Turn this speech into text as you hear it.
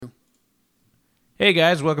Hey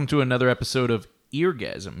guys, welcome to another episode of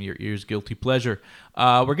Eargasm, your ear's guilty pleasure.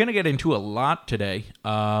 We're going to get into a lot today,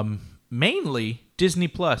 mainly Disney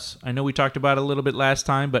Plus. I know we talked about it a little bit last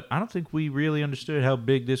time, but I don't think we really understood how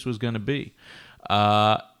big this was going to be.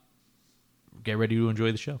 Get ready to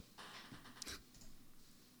enjoy the show.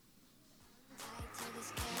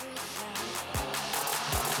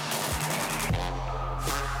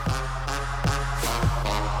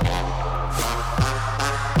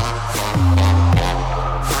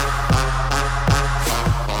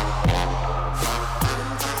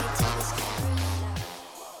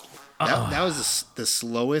 That was the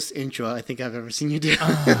slowest intro I think I've ever seen you do.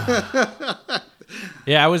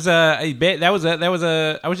 Yeah, I was. I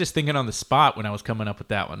was just thinking on the spot when I was coming up with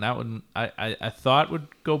that one. That one I thought would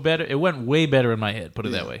go better. It went way better in my head. Put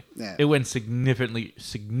it that way. Yeah. It went significantly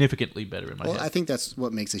better in my head. Well, I think that's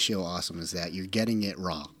what makes the show awesome is that you're getting it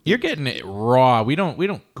raw. You're getting it raw. We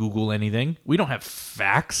don't Google anything. We don't have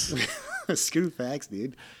facts. Screw facts,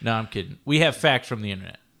 dude. No, I'm kidding. We have facts from the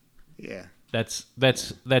internet. Yeah. That's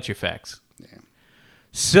your facts. Yeah.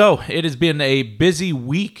 So it has been a busy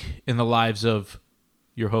week in the lives of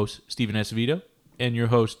your host Stephen Acevedo and your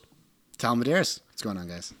host Tom Medeiros. What's going on,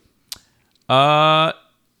 guys?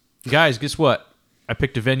 Guys, guess what? I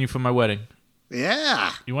picked a venue for my wedding.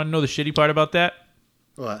 Yeah. You want to know the shitty part about that?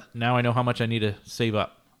 What? Now I know how much I need to save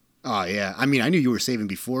up. Oh yeah. I mean, I knew you were saving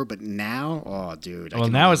before, but now, oh dude. Well,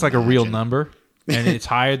 now it's like a real number, and it's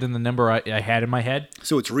higher than the number I had in my head.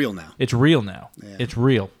 So it's real now. It's real now. Yeah. It's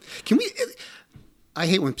real. Can we? I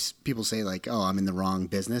hate when people say like, "Oh, I'm in the wrong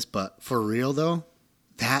business," but for real though,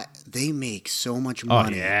 that they make so much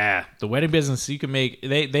money. Oh yeah, the wedding business you can make.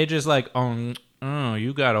 They just like, oh,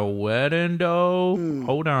 you got a wedding dough?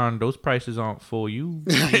 Hold on, those prices aren't for you.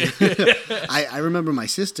 I remember my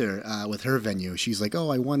sister with her venue. She's like,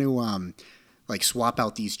 "Oh, I want to like swap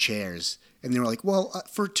out these chairs," and they were like, "Well,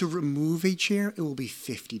 to remove a chair, it will be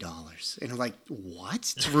 $50." And I'm like, "What?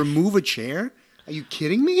 To remove a chair? Are you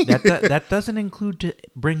kidding me?" That doesn't include to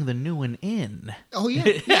bring the new one in. Oh yeah,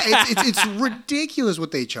 it's ridiculous what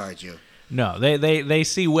they charge you. No, they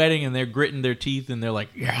see wedding and they're gritting their teeth and they're like,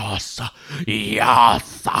 yes.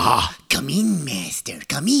 Come in, master.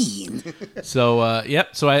 Come in. So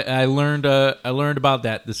yep. So I learned about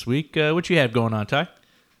that this week. What you have going on, Ty?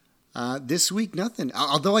 This week, nothing.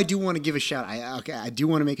 Although I do want to give a shout. I do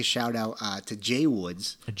want to make a shout out to Jay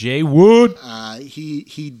Woods. Jay Wood.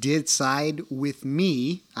 He did side with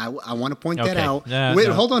me. I want to point that out. Wait,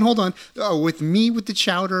 no. Hold on. With me with the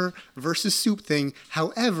chowder versus soup thing.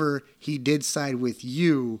 However, he did side with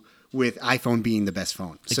you with iPhone being the best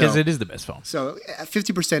phone. Because it is the best phone. So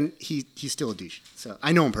 50%, he's still a douche. So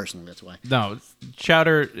I know him personally. That's why. No,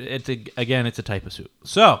 chowder. It's a type of soup.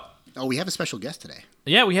 So. Oh, we have a special guest today.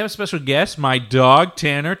 Yeah, we have a special guest, my dog,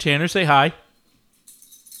 Tanner. Tanner, say hi.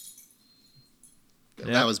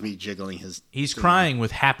 That was me jiggling his... He's crying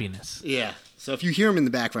with happiness. Yeah. So if you hear him in the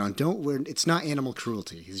background, don't worry. It's not animal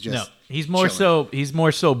cruelty. He's just... No, he's more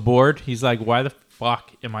so bored. He's like, why the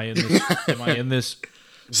fuck am I in this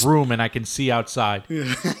room and I can see outside?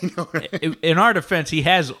 Yeah, I know, right? In our defense, he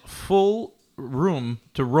has full room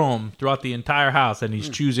to roam throughout the entire house, and he's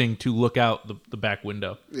choosing to look out the back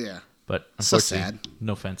window. Yeah. But So unfortunately, sad.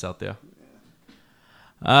 no fence out there.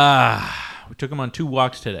 We took him on 2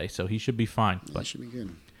 walks today, so he should be fine. That But should be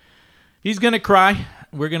good. he's gonna cry.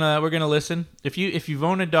 We're gonna listen. If you've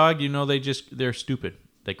owned a dog, you know they're stupid.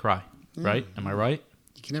 They cry, right? Am I right?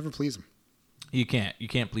 You can never please him. You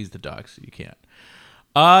can't please the dogs. You can't.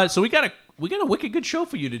 So we got a wicked good show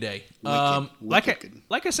for you today. Wicked good.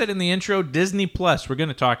 Like I said in the intro, Disney Plus. We're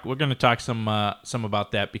gonna talk some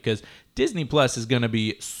about that because Disney Plus is gonna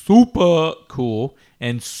be super cool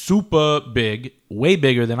and super big, way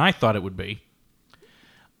bigger than I thought it would be.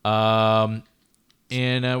 And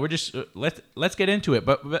we're just let's get into it.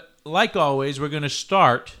 But like always, we're gonna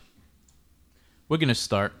start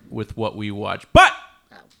with what we watch. But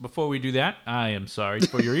before we do that, I am sorry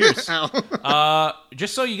for your ears.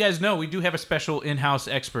 Just so you guys know, we do have a special in-house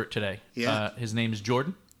expert today. Yeah. His name is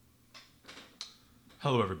Jordan.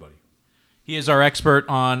 Hello, everybody. He is our expert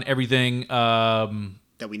on everything.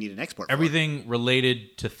 That we need an export for. Everything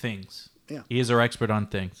related to things. Yeah. He is our expert on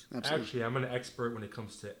things. Absolutely. Actually, I'm an expert when it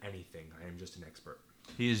comes to anything. I am just an expert.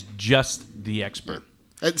 He is just the expert.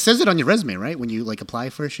 It says it on your resume, right? When you like apply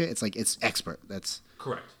for shit, it's like it's expert. That's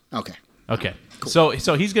Correct. okay. Okay. Cool.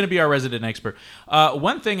 So he's going to be our resident expert.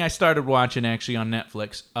 One thing I started watching actually on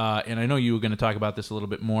Netflix, and I know you were going to talk about this a little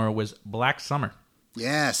bit more, was Black Summer.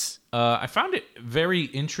 Yes. I found it very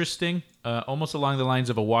interesting, almost along the lines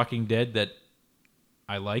of a Walking Dead that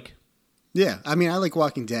I like. Yeah, I mean, I like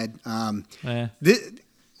Walking Dead.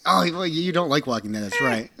 Oh, well, you don't like Walking Dead. That's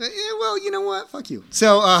right. Yeah, well, you know what? Fuck you.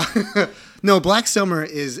 So, no, Black Summer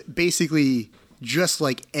is basically just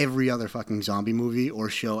like every other fucking zombie movie or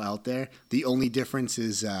show out there. The only difference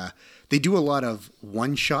is they do a lot of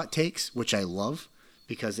one-shot takes, which I love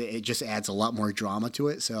because it just adds a lot more drama to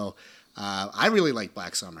it. So, I really like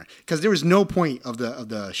Black Summer because there was no point of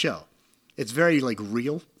the show. It's very like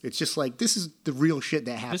real. It's just like this is the real shit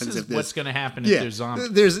that happens. This is if this, what's going to happen if there's zombies.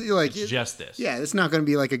 There's like it's just this. Yeah, it's not going to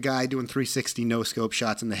be like a guy doing 360 no scope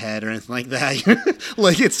shots in the head or anything like that.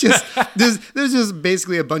 Like it's just there's just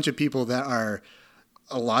basically a bunch of people that are.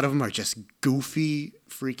 A lot of them are just goofy,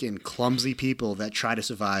 freaking clumsy people that try to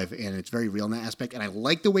survive, and it's very real in that aspect. And I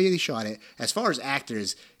like the way they shot it. As far as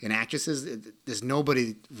actors and actresses, there's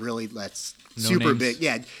nobody really that's super names. big.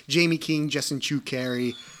 Yeah, Jamie King, Justin Chu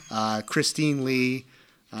Carey, Christine Lee.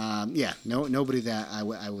 Nobody that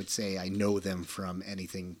I would say I know them from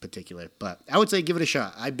anything particular. But I would say give it a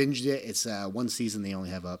shot. I binged it. It's one season they only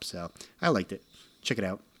have up, so I liked it. Check it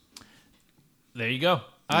out. There you go.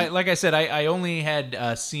 Like I said, I only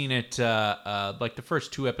had seen it like the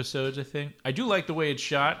first 2 episodes, I think. I do like the way it's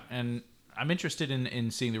shot, and I'm interested in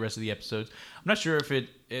seeing the rest of the episodes. I'm not sure if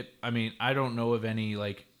I mean, I don't know of any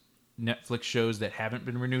like Netflix shows that haven't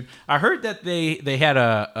been renewed. I heard that they had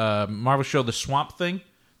a Marvel show, The Swamp Thing,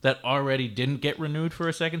 that already didn't get renewed for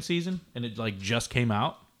a second season, and it like just came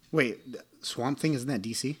out. Wait, Swamp Thing, isn't that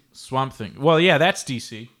DC? Swamp Thing. Well, yeah, that's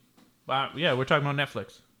DC. Yeah, we're talking about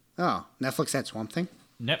Netflix. Oh, Netflix had Swamp Thing?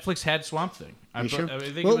 Netflix had Swamp Thing. Are you sure? I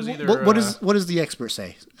think it was either... What does the expert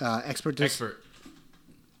say? Expert.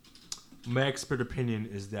 My expert opinion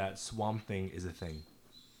is that Swamp Thing is a thing.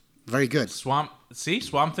 Very good. Swamp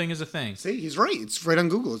Thing is a thing. See, he's right. It's right on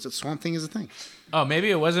Google. It's Swamp Thing is a thing. Oh,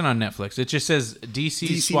 maybe it wasn't on Netflix. It just says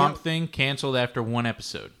DC Swamp Thing canceled after 1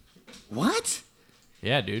 episode. What?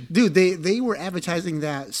 Yeah, dude. Dude, they were advertising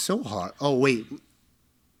that so hard. Oh, wait.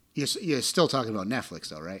 You're still talking about Netflix,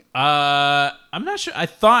 though, right? I'm not sure. I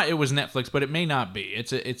thought it was Netflix, but it may not be.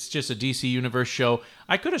 It's just a DC Universe show.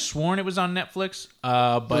 I could have sworn it was on Netflix,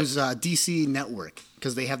 but it was DC Network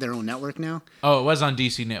because they have their own network now. Oh, it was on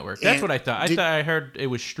DC Network. That's And what I thought. I heard it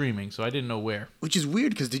was streaming, so I didn't know where. Which is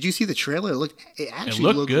weird because did you see the trailer? It actually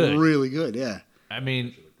looked looked good. Really good. Yeah. I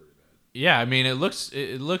mean, it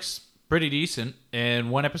looks pretty decent.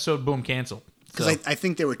 And 1 episode, boom, canceled. Because I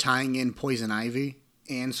think they were tying in Poison Ivy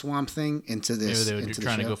and Swamp Thing into this. Maybe they were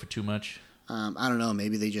trying to go for too much. I don't know.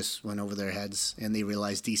 Maybe they just went over their heads and they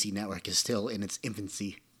realized DC Network is still in its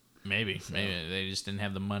infancy. Maybe they just didn't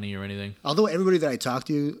have the money or anything. Although everybody that I talk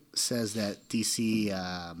to says that DC,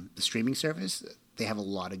 the streaming service, they have a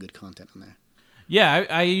lot of good content on there. Yeah,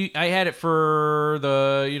 I had it for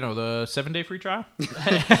the 7-day free trial.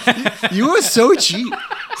 You were so cheap,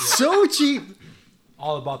 so cheap.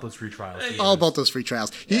 All about those free trials. All about those free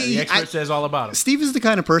trials. The expert says all about them. Steve is the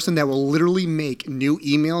kind of person that will literally make new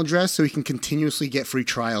email address so he can continuously get free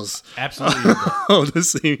trials. Absolutely did that. Oh, the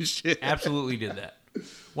same shit. Absolutely did that.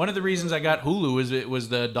 One of the reasons I got Hulu is it was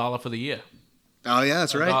the $1 for the year. Oh yeah,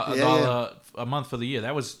 that's right. $1 a month for the year.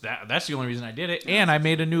 That's the only reason I did it. And I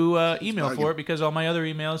made a new email for it because all my other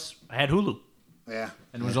emails had Hulu. Yeah.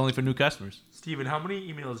 And it was only for new customers. Steven, how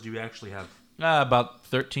many emails do you actually have? About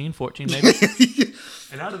 13, 14 maybe.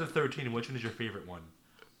 And out of the 13, which one is your favorite one?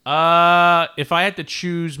 If I had to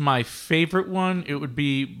choose my favorite one, it would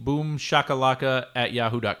be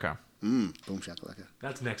boomshakalaka@yahoo.com. Boom shakalaka.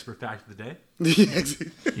 That's an expert fact of the day.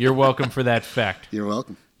 You're welcome for that fact. You're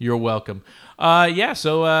welcome. You're welcome.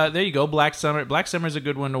 So there you go. Black Summer. Black Summer is a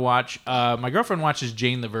good one to watch. My girlfriend watches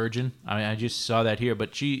Jane the Virgin. I just saw that here,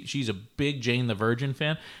 but she's a big Jane the Virgin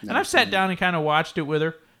fan. And I've sat down and kind of watched it with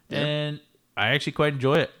her, and I actually quite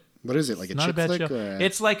enjoy it. What is it, like a chick flick?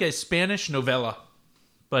 It's like a Spanish novella,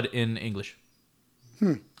 but in English.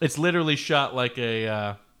 It's literally shot like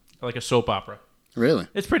a soap opera. Really?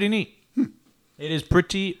 It's pretty neat. It is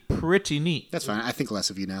pretty neat. That's fine. I think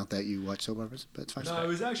less of you now that you watch soap operas, but it's fine. No, it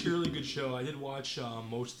was actually a really good show. I did watch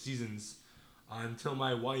most seasons until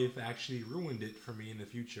my wife actually ruined it for me in the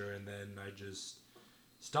future, and then I just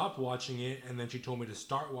stopped watching it, and then she told me to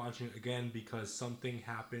start watching it again because something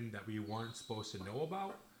happened that we weren't supposed to know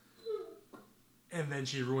about. And then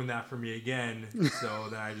she ruined that for me again, so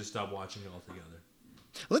then I just stopped watching it altogether.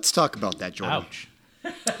 Let's talk about that, Jordan.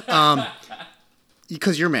 Ouch.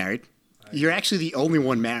 Because you're married. You're actually the only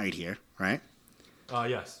one married here, right?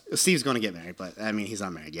 Yes. Steve's going to get married, but, I mean, he's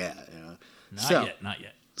not married yet. You know? Not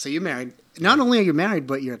yet. So you're married. Not only are you married,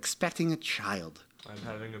 but you're expecting a child. I'm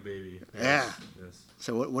having a baby. Yeah. Yes.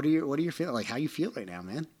 So what are you feeling? Like, how you feel right now,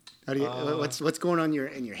 man? How do you, what's going on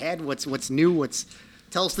in your head? What's new?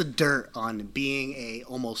 Tell us the dirt on being a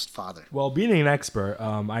almost father. Well, being an expert,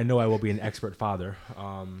 I know I will be an expert father.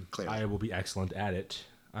 Clearly. I will be excellent at it.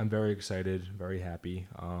 I'm very excited, very happy.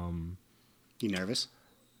 You nervous?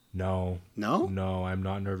 No. No? No, I'm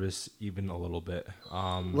not nervous even a little bit.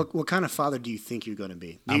 What kind of father do you think you're going to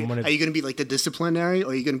be? Are you gonna- going to be like the disciplinary,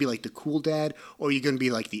 or are you going to be like the cool dad, or are you going to be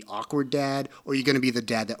like the awkward dad, or are you going to be the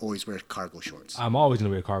dad that always wears cargo shorts? I'm always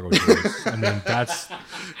going to wear cargo shorts. I mean, that's...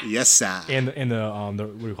 Yes, sir. And the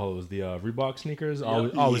what do you call those? The Reebok sneakers?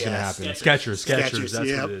 Always going to Yes. happen. Skechers. Skechers, That's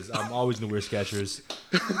yep. what it is. I'm always going to wear Skechers.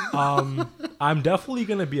 I'm definitely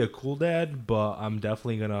going to be a cool dad, but I'm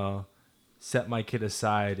definitely going to set my kid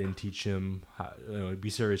aside and teach him how, be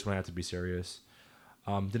serious when I have to be serious.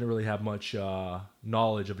 Didn't really have much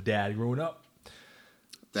knowledge of a dad growing up.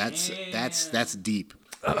 That's deep.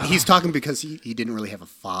 He's talking because he didn't really have a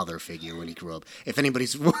father figure when he grew up. If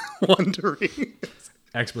anybody's wondering.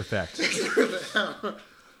 Expert fact.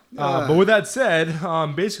 But with that said,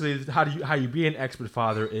 basically, how you be an expert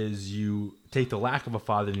father is you take the lack of a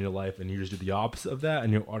father in your life and you just do the opposite of that,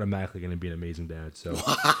 and you're automatically going to be an amazing dad. So it's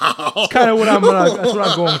kind of that's what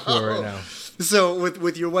I'm going for right now. So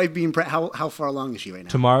with your wife being how far along is she right now?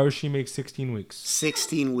 Tomorrow she makes 16 weeks.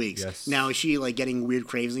 16 weeks. Yes. Now is she like getting weird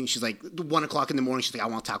cravings? She's like 1 o'clock in the morning. She's like, I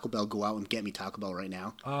want Taco Bell. Go out and get me Taco Bell right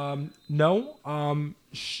now. No.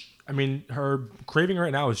 I mean, her craving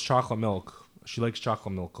right now is chocolate milk. She likes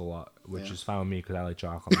chocolate milk a lot, which is fine with me because I like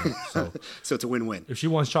chocolate milk. So, So it's a win-win. if she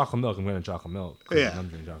wants chocolate milk, I'm getting chocolate milk. Yeah. I'm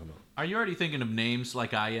drinking chocolate milk. Are you already thinking of names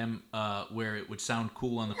like I am, where it would sound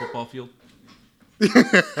cool on the football field?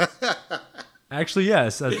 Actually,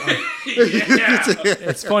 yes.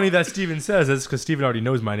 It's funny that Steven says this because Steven already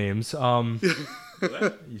knows my names.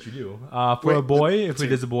 Yes, you do. For a boy, if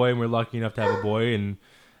it is a boy and we're lucky enough to have a boy and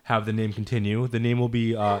have the name continue, the name will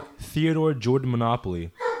be Theodore Jordan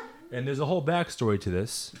Monopoli. And there's a whole backstory to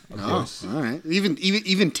this. Of course. All right.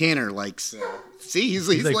 Even Tanner likes. See, he's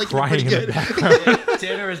He's like liking it crying pretty in the good. background.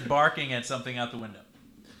 Tanner is barking at something out the window.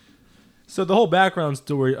 So the whole background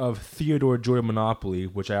story of Theodore Jordan Monopoli,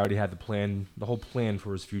 which I already had the whole plan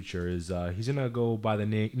for his future, is he's going to go by the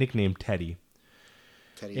nickname Teddy.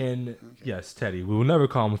 Teddy. And yes, Teddy. We will never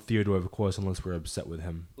call him Theodore, of course, unless we're upset with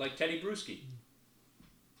him. Like Teddy Bruschi.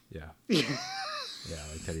 Yeah. Yeah,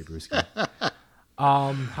 like Teddy Bruschi.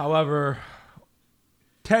 However,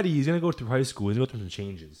 Teddy, he's going to go through high school. He's going to go through some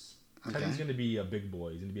changes. Okay. Teddy's going to be a big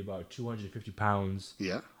boy. He's going to be about 250 pounds.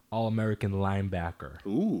 Yeah. All-American linebacker.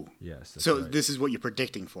 Ooh. Yes. That's So right. this is what you're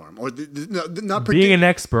predicting for him, or not Being predicting. an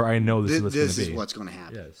expert, I know this is what's going This to is be. what's going to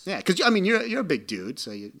happen. Yes. Yeah, because I mean you're a big dude,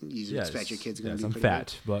 so you Yes. expect your kids are going Yes, to be. I'm pretty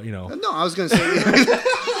fat, but you know. Big. No, I was going to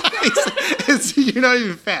say you're not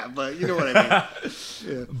even fat, but you know what I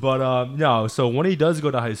mean. But no, so when he does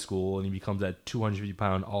go to high school and he becomes that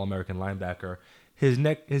 250-pound All-American linebacker, his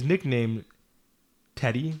nickname,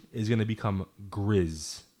 Teddy, is going to become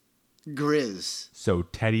Grizz. Grizz. So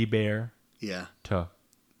Teddy Bear Yeah. to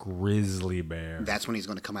Grizzly Bear. That's when he's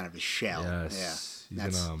going to come out of his shell. Yes. Yeah.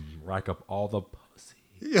 He's going to rack up all the pussy.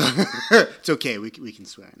 It's okay. We can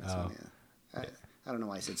swear in this one. Yeah. I don't know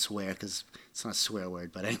why I said swear because it's not a swear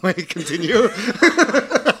word, but anyway, continue.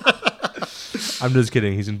 I'm just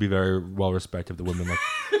kidding. He's going to be very well respected of the women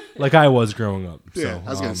like I was growing up. So, Yeah, I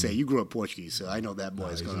was going to say, you grew up Portuguese, so I know that boy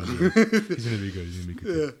is going to. He's going to be good. He's going to be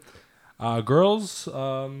good. Girls,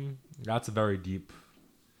 that's a very deep.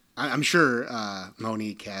 I'm sure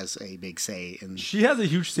Monique has a big say in. She has a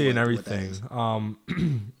huge say in What that everything. is.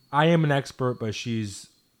 I am an expert, but she's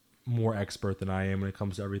more expert than I am when it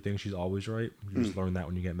comes to everything. She's always right. You just learn that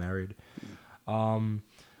when you get married.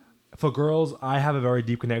 For girls, I have a very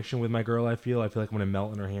deep connection with my girl. I feel like I'm gonna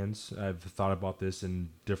melt in her hands. I've thought about this in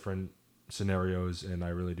different scenarios, and I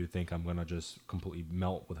really do think I'm gonna just completely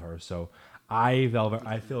melt with her. So I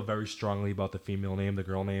feel very strongly about the female name, the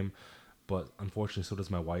girl name, but unfortunately, so does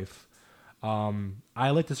my wife. I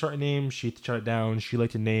like to start a name. She shut it down. She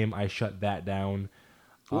liked a name. I shut that down.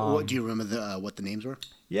 What do you remember what the names were?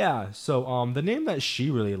 Yeah. So the name that she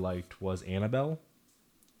really liked was Annabelle.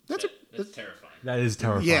 That's terrifying. That is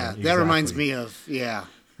terrifying. yeah. That reminds me of It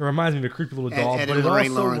reminds me of a creepy little doll, Ed but and it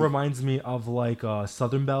Lorraine also Lauren. reminds me of like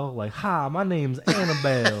Southern Belle. Like, hi, my name's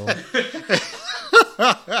Annabelle.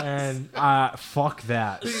 And fuck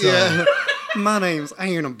that. So, yeah. My name's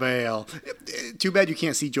Annabelle. Too bad you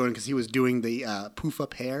can't see Jordan because he was doing the poof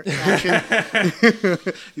up hair action.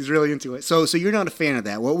 He's really into it. So you're not a fan of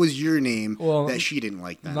that. What was your name that she didn't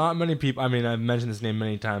like then? not many people. I mean, I've mentioned this name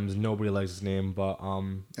many times. Nobody likes this name, but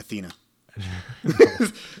Athena.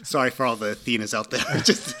 Sorry for all the Athenas out there. I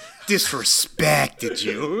just disrespected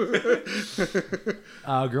you.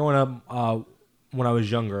 growing up, when I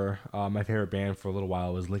was younger, my favorite band for a little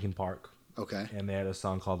while was Linkin Park, Okay. and they had a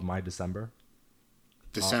song called My December.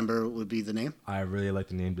 December would be the name. I really like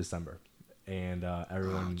the name December, and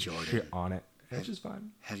everyone Jordan. shit on it. It's just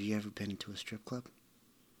fine. Have you ever been to a strip club?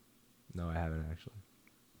 No, I haven't actually.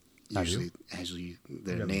 Have you? Usually,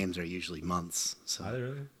 their names are usually months. So Are they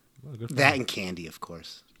really? Well, good for that them. and candy, of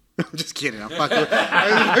course. I'm just kidding. I'm fucking.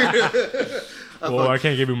 Well, I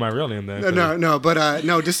can't give you my real name then. no, but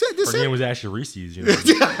no. Her December. name was actually Reese's. You know?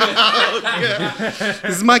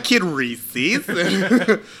 This is my kid Reese's.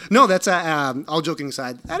 No, that's all joking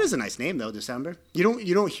aside. That is a nice name though, December. You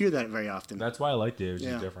don't hear that very often. That's why I liked it. It was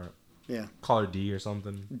Yeah. just different. Yeah. Call her D or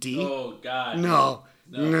something. D? Oh God. No,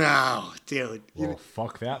 dude. Well,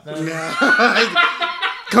 fuck that then.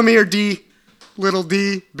 Come here, D. Little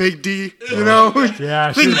D, big D. You know.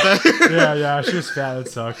 Yeah, she was fat. It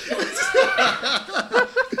sucked.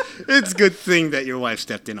 It's a good thing that your wife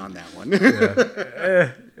stepped in on that one.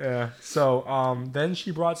 Yeah. So then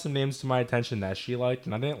she brought some names to my attention that she liked,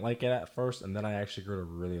 and I didn't like it at first, and then I actually grew to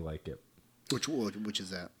really like it. Which is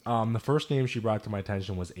that? The first name she brought to my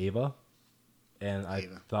attention was Ava, and I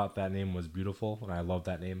Ava. thought that name was beautiful, and I love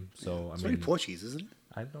that name. So It's I very mean, Portuguese, isn't it?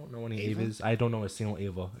 I don't know any Ava? Avas. I don't know a single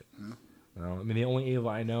Ava. No. No, I mean the only Ava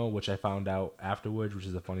I know, which I found out afterwards, which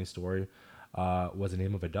is a funny story, was the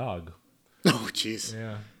name of a dog. Oh, jeez.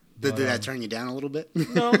 Yeah. Did that turn you down a little bit?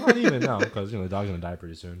 No, not even no, because the dog's gonna die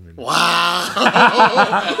pretty soon. I mean, Wow!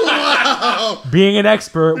 being an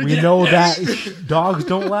expert, we know that dogs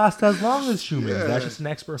don't last as long as humans. Yeah. That's just an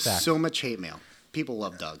expert fact. So much hate mail. People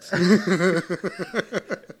love dogs.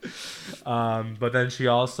 But then she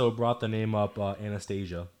also brought the name up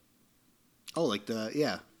Anastasia. Oh, like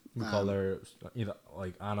yeah. We call her either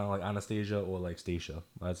like Anna, like Anastasia, or like Stacia.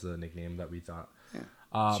 That's the nickname that we thought. Yeah.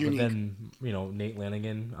 But unique. then Nate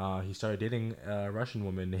Lanigan, he started dating a Russian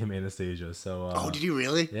woman named Anastasia. So Oh, did you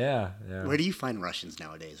really? Yeah. Where do you find Russians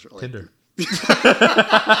nowadays? Like, Tinder.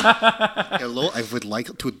 Hello, I would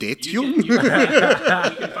like to date you. You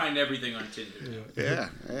can find everything on Tinder. Yeah,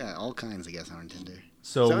 all kinds, I guess, on Tinder.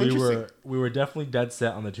 So we interesting. were definitely dead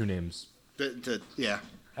set on the two names. Yeah.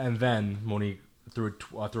 And then Monique threw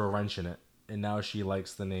a wrench in it, and now she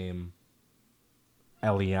likes the name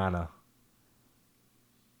Eliana.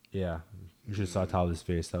 Yeah, you should saw Tyler's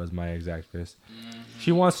face. That was my exact face. Mm-hmm.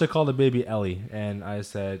 She wants to call the baby Ellie, and I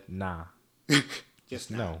said, nah.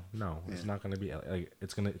 Just No, it's not gonna be Ellie. Like,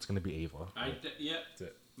 it's gonna be Ava. That's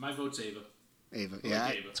it. My vote's Ava. Ava. I Yeah,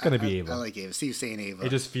 like Ava. It's gonna be Ava. I like Ava. See you saying Ava. It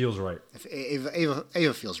just feels right.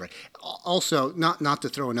 Ava feels right. Also, not to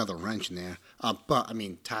throw another wrench in there, but I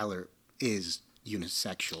mean Tyler is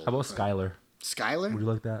unisexual. How about Skylar? Skylar? Would you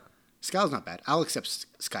like that? Skylar's not bad. I'll accept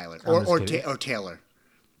Skylar I'm just kidding. or Taylor.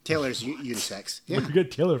 Taylor's unisex. Where'd Yeah. you get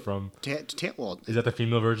Taylor from? Well, Is that the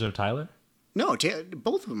female version of Tyler? no,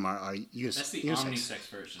 both of them are unisex. That's the unisex. omnisex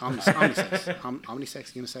version. Omnisex.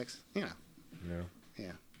 Omnisex, unisex. Yeah.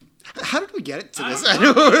 Yeah. How did we get it to this?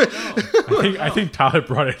 I think Tyler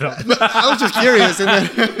brought it up. I was just curious,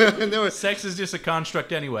 and then Sex is just a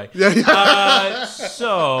construct anyway. Yeah.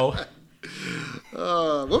 So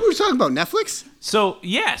what were we talking about? Netflix? So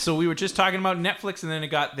we were just talking about Netflix, and then it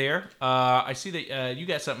got there. I see that you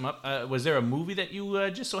got something up. Was there a movie that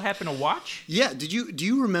you just so happened to watch? Yeah. Do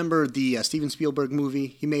you remember the Steven Spielberg movie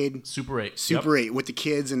he made? Super 8. Super 8 with the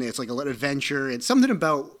kids, and it's like a little adventure. It's something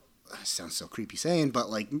about. Sounds so creepy saying, but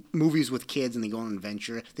like movies with kids and they go on an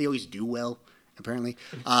adventure, they always do well. Apparently,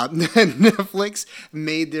 Netflix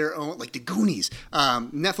made their own, like the Goonies.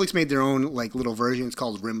 Netflix made their own like little version. It's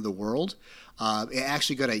called Rim of the World. It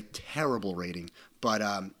actually got a terrible rating, but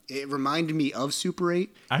it reminded me of Super 8.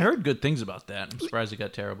 I heard good things about that. I'm surprised it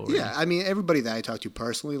got terrible. Ratings. Yeah, I mean everybody that I talked to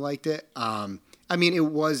personally liked it. I mean it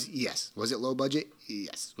was Was it low budget?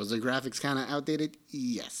 Yes. Was the graphics kind of outdated?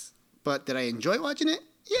 Yes. But did I enjoy watching it?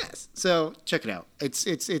 Yes. So check it out. It's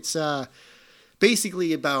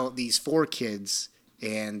basically about these 4 kids,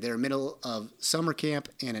 and they're middle of summer camp,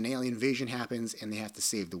 and an alien invasion happens, and they have to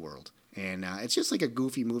save the world. And it's just like a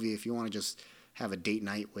goofy movie if you want to just have a date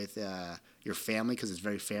night with your family, because it's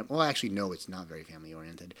very Well, actually, no, it's not very family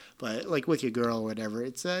oriented, but like with your girl or whatever,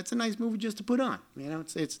 it's a nice movie just to put on. You know,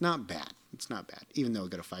 it's not bad. It's not bad, even though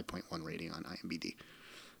it got a 5.1 rating on IMDb.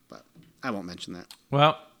 But I won't mention that.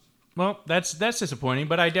 Well, that's disappointing,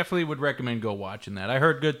 but I definitely would recommend go watching that. I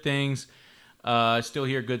heard good things. Still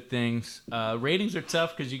hear good things. Ratings are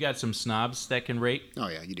tough because you got some snobs that can rate. Oh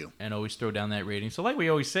yeah, you do. And always throw down that rating. So like we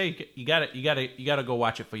always say, you gotta go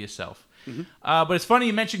watch it for yourself. Mm-hmm. But it's funny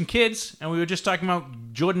you mentioned kids, and we were just talking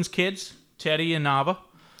about Jordan's kids, Teddy and Ava.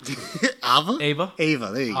 Ava.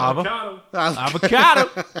 Ava. There you go. Avocado.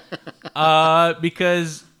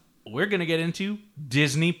 Because we're going to get into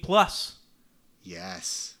Disney Plus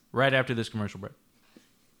Yes. right after this commercial break.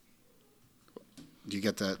 Do you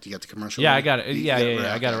get the commercial? Yeah, ready? I got it.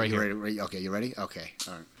 Yeah, I got it right you here. Ready? Okay, you ready? Okay.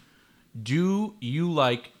 All right. Do you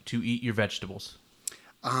like to eat your vegetables?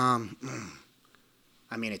 I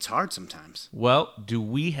mean, it's hard sometimes. Well, do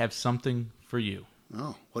we have something for you?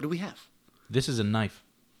 Oh, what do we have? This is a knife.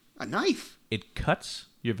 A knife. It cuts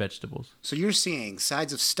your vegetables. So you're saying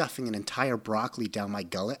sides of stuffing an entire broccoli down my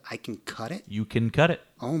gullet, I can cut it? You can cut it.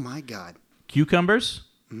 Oh my God. Cucumbers,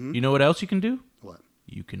 you know what else you can do? What?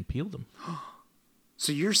 You can peel them.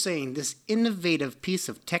 So you're saying this innovative piece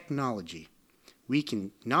of technology, we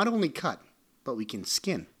can not only cut, but we can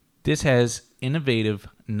skin. This has innovative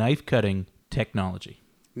knife cutting technology.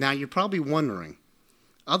 Now you're probably wondering,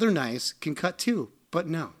 other knives can cut too, but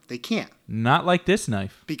no, they can't. Not like this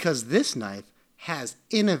knife. Because this knife has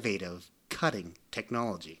innovative cutting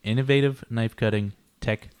technology. Innovative knife cutting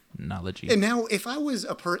technology. And now, if I was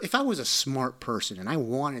a smart person and I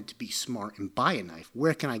wanted to be smart and buy a knife,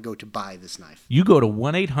 where can I go to buy this knife? You go to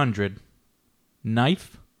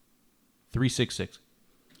 1-800-KNIFE-366.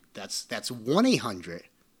 That's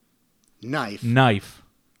 1-800-KNIFE Knife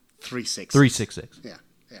 366. 366. Yeah.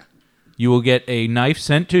 You will get a knife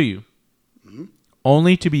sent to you,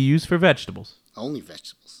 only to be used for vegetables. Only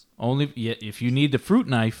vegetables. If you need the fruit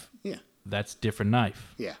knife, Yeah. that's different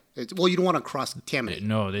knife. Yeah. Well, you don't want to cross-contaminate.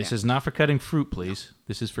 No, this is not for cutting fruit, please.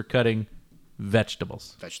 This is for cutting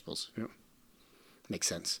vegetables. Vegetables. Yeah. Makes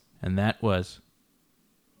sense. And that was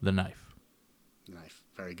the knife. Knife.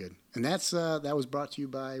 Very good. And that was brought to you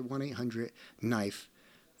by 1-800-KNIFE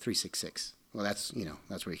 366. Well, that's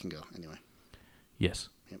where you can go anyway. Yes.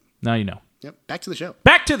 Yep. Now you know. Yep. Back to the show.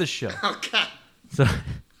 Back to the show. Oh God.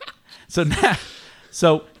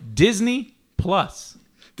 So Disney Plus.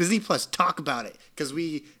 Disney Plus, talk about it, because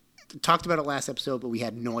we talked about it last episode, but we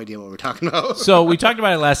had no idea what we were talking about. So we talked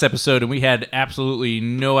about it last episode, and we had absolutely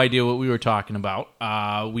no idea what we were talking about.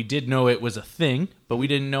 We did know it was a thing, but we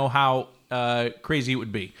didn't know how crazy it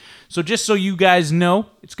would be. So just so you guys know,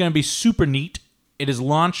 it's going to be super neat. It is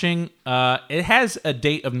launching. It has a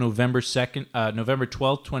date of November 2nd, November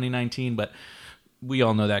 12th, 2019, but we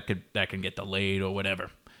all know that can get delayed or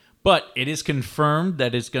whatever. But it is confirmed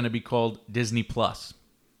that it's going to be called Disney Plus.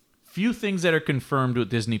 Few things that are confirmed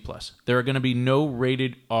with Disney Plus. There are going to be no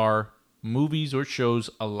rated R movies or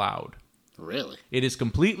shows allowed. Really? It is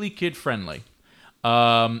completely kid-friendly.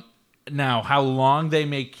 Now, how long they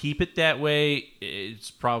may keep it that way,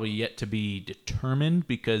 it's probably yet to be determined,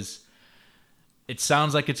 because it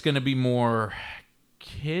sounds like it's going to be more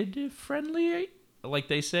kid-friendly, like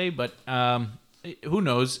they say, but who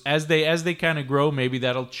knows? As they kind of grow, maybe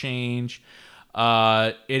that'll change.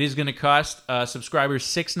 It is going to cost subscribers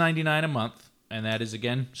 $6.99 a month, and that is,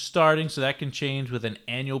 again, starting, so that can change with an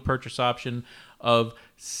annual purchase option of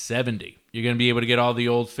 $70. You're going to be able to get all the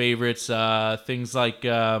old favorites, things like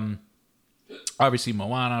obviously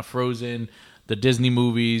Moana, Frozen, the Disney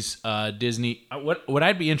movies, Disney. What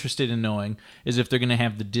I'd be interested in knowing is if they're going to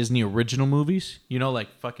have the Disney original movies, like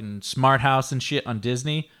fucking Smart House and shit on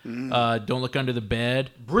Disney. Don't Look Under the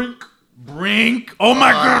Bed. Brink. Oh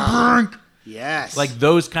my God, Brink. Yes. Like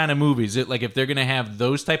those kind of movies. If they're going to have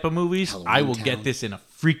those type of movies, Halloween I will Town. get this in a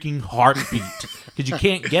freaking heartbeat. Because you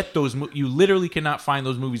can't get those. You literally cannot find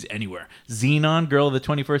those movies anywhere. Xenon, Girl of the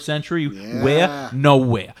 21st Century. Yeah. Where?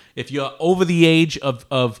 Nowhere. If you're over the age of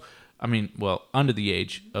under the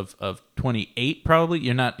age of 28, probably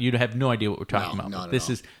you'd have no idea what we're talking about. No, This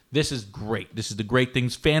is great. This is the great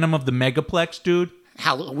things. Phantom of the Megaplex, dude.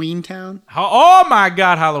 Halloween Town? Oh my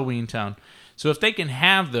God, Halloween Town. So if they can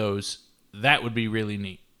have those, that would be really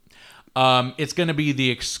neat. It's going to be the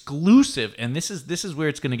exclusive, and this is where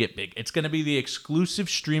it's going to get big. It's going to be the exclusive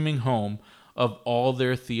streaming home of all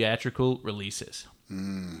their theatrical releases.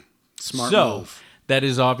 Smart So move. that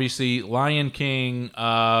is obviously Lion King,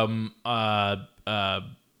 all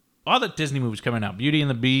the Disney movies coming out, Beauty and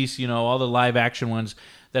the Beast, all the live action ones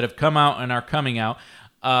that have come out and are coming out.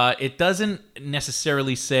 It doesn't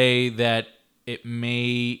necessarily say that it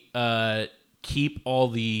may keep all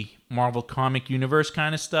the Marvel Comic Universe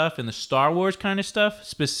kind of stuff and the Star Wars kind of stuff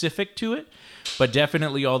specific to it, but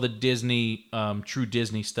definitely all the Disney, true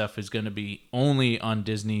Disney stuff is going to be only on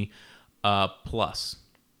Disney Plus.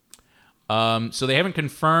 So they haven't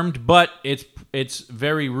confirmed, but it's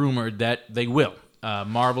very rumored that they will.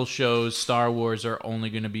 Marvel shows, Star Wars are only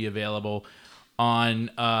going to be available on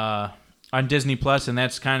Disney Plus, and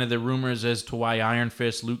that's kind of the rumors as to why Iron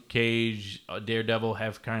Fist, Luke Cage, Daredevil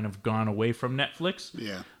have kind of gone away from Netflix.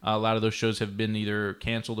 Yeah. A lot of those shows have been either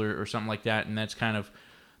canceled or something like that, and that's kind of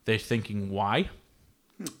they're thinking why.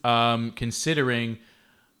 Considering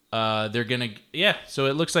They're gonna, so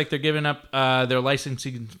it looks like they're giving up their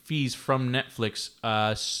licensing fees from Netflix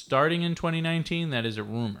starting in 2019. That is a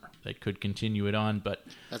rumor. They could continue it on, but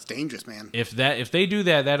That's dangerous, man. if they do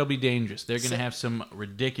that, that'll be dangerous. They're gonna have some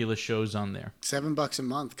ridiculous shows on there. $7 a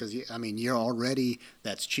month, because you're already,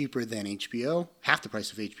 that's cheaper than HBO, half the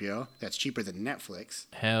price of HBO. That's cheaper than Netflix.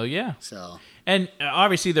 Hell yeah. So And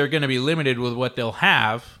obviously they're going to be limited with what they'll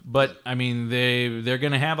have, but I mean they're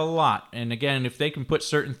going to have a lot. And again, if they can put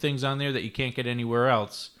certain things on there that you can't get anywhere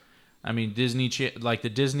else, I mean like the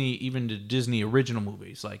Disney original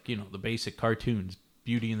movies, like the basic cartoons,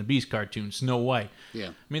 Beauty and the Beast cartoons, Snow White. Yeah.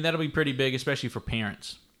 I mean that'll be pretty big, especially for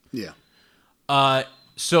parents. yeah,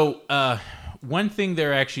 So one thing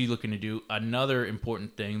they're actually looking to do, another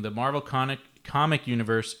important thing, the Marvel comic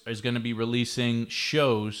universe is going to be releasing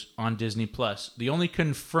shows on Disney Plus. The only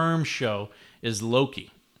confirmed show is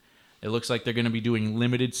Loki. It looks like they're going to be doing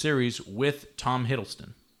limited series with Tom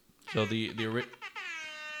Hiddleston. So the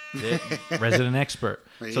resident expert.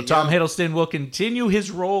 So Tom Hiddleston will continue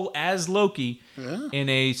his role as Loki in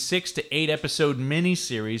a 6 to 8 episode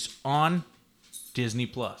miniseries on Disney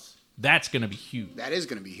Plus. That's going to be huge. that is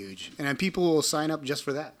going to be huge, and then people will sign up just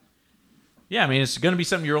for that. Yeah, I mean, it's going to be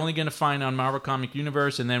something you're only going to find on Marvel Comic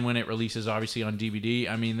Universe, and then when it releases, obviously, on DVD.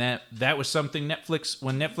 I mean, that was something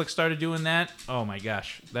when Netflix started doing that, oh my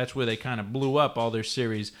gosh, that's where they kind of blew up all their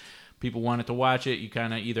series. People wanted to watch it. You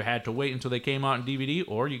kind of either had to wait until they came out on DVD,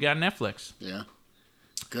 or you got Netflix. Yeah,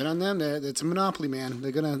 good on them. It's a monopoly, man.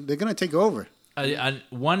 They're gonna take over.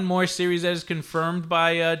 One more series that is confirmed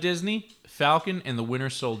by Disney, Falcon and the Winter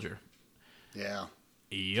Soldier. Yeah.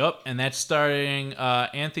 Yup, and that's starring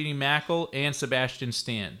Anthony Mackie and Sebastian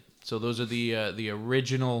Stan. So those are the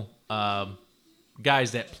original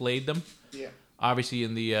guys that played them. Yeah. Obviously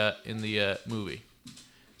in the movie.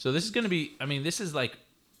 So this is going to be. I mean, this is big.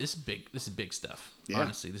 This is big stuff. Yeah.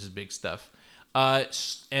 Honestly, this is big stuff. Hey,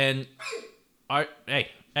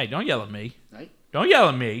 don't yell at me. Right. Don't yell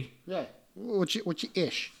at me. Yeah. What's your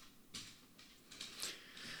ish?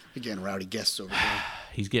 Again, rowdy guests over there.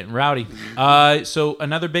 He's getting rowdy. So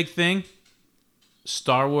another big thing,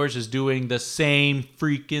 Star Wars is doing the same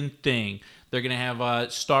freaking thing. They're going to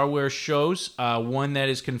have Star Wars shows. One that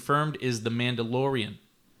is confirmed is The Mandalorian.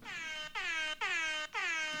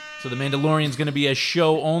 So The Mandalorian is going to be a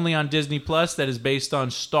show only on Disney Plus that is based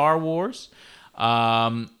on Star Wars.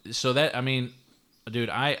 So that, I mean, dude,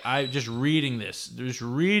 I just reading this,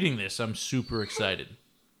 I'm super excited.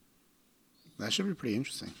 That should be pretty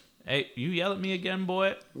interesting. Hey, you yell at me again,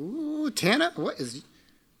 boy. Ooh, Tana, what is?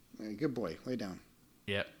 Hey, good boy, lay down.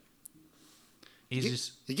 Yep. You're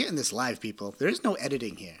getting this live, people. There is no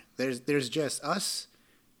editing here. There's just us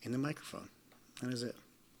and the microphone. That is it.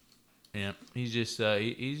 Yeah, he's just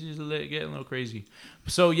getting a little crazy.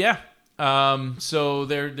 So yeah, so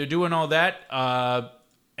they're doing all that,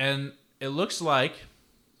 and it looks like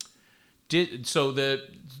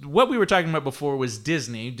what we were talking about before was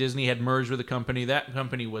Disney. Disney had merged with a company. That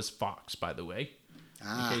company was Fox, by the way,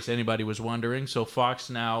 in case anybody was wondering. So Fox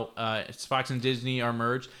now, it's Fox and Disney are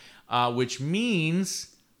merged, which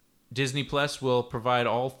means Disney Plus will provide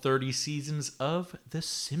all 30 seasons of The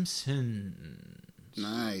Simpsons.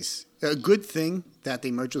 Nice. A good thing that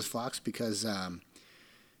they merged with Fox, because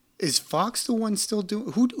is Fox the one still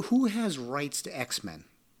doing? Who has rights to X-Men?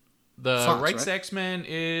 The Fox, rights right? to X-Men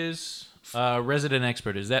is Resident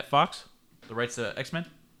Expert. Is that Fox? The rights to X-Men?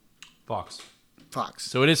 Fox.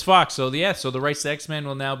 So it is Fox. So yeah, so the rights to X-Men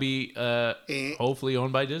will now be hopefully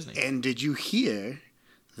owned by Disney. And did you hear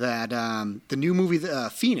that the new movie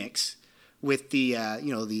Phoenix, with the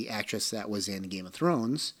the actress that was in Game of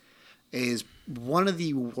Thrones, is one of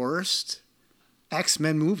the worst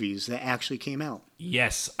X-Men movies that actually came out?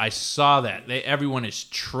 Yes, I saw that. Everyone is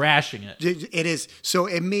trashing it. It is. So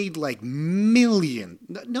it made like million,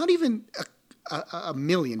 not even a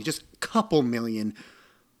million, just a couple million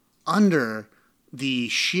under the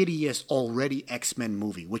shittiest already X-Men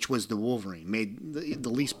movie, which was the Wolverine, made the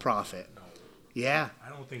least profit. Yeah. I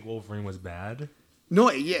don't think Wolverine was bad. No,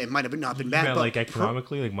 yeah, it might have not been bad, Meant, but like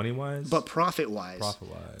economically, like money wise. but profit-wise,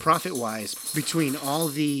 between all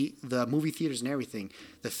the movie theaters and everything,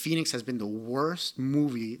 the Phoenix has been the worst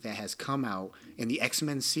movie that has come out in the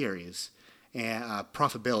X-Men series,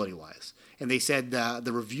 profitability-wise. And they said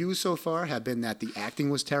the reviews so far have been that the acting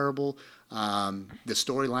was terrible, the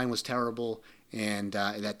storyline was terrible, and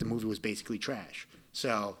that the movie was basically trash.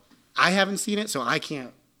 So I haven't seen it, so I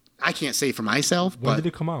can't say for myself. When but did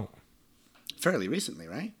it come out? fairly recently,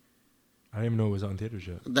 right? I didn't even know it was on theaters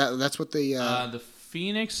yet. That's what they. The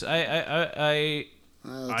Phoenix, I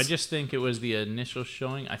just think it was the initial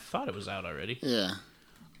showing. I thought it was out already. Yeah.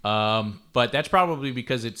 But that's probably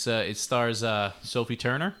because it stars Sophie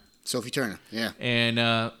Turner. Sophie Turner, yeah. And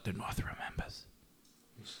the North remembers.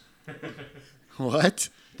 What?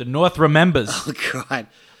 The North remembers. Oh, God.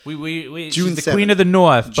 She's June the 7th. Queen of the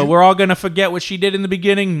North, but we're all going to forget what she did in the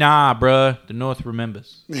beginning? Nah, bruh. The North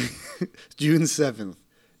remembers. June 7th.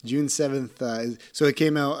 June 7th. So it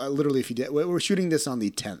came out literally, if you did. We're shooting this on the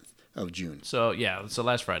 10th of June. So, yeah, so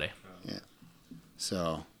last Friday. Yeah.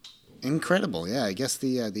 So, incredible. Yeah, I guess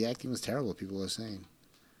the acting was terrible, people are saying.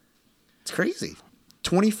 It's crazy.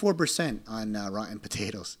 24% on Rotten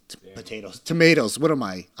Potatoes. Tomatoes. What am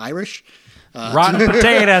I, Irish? Rotten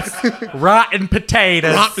potatoes. Rotten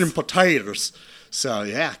potatoes. Rotten potatoes. So,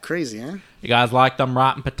 yeah, crazy, huh? You guys like them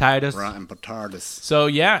rotten potatoes? Rotten potatoes. So,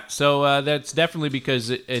 yeah. So, that's definitely because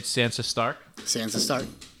it's Sansa Stark. Sansa Stark.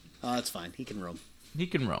 Oh, that's fine. He can roam. He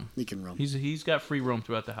can roam. He's got free roam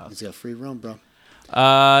throughout the house. He's got free roam, bro.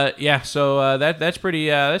 Yeah. So that's pretty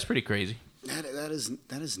crazy. That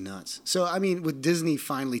is nuts. So I mean, with Disney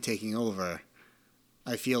finally taking over,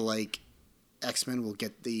 I feel like X-Men will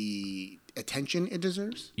get the attention it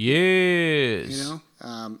deserves. Yes. You know,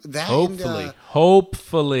 that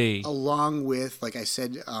Hopefully. along with, like I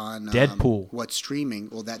said on Deadpool. What's streaming?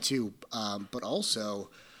 Well, that too, but also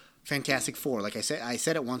Fantastic Four. Like I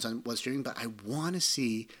said it once on What's streaming, but I want to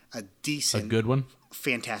see a decent, good one.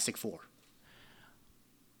 Fantastic Four.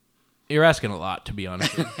 You're asking a lot, to be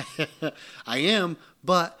honest with you. I am,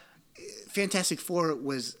 but Fantastic Four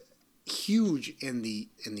was huge in the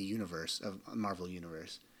universe of Marvel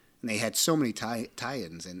universe, and they had so many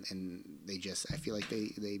tie-ins, and they just, I feel like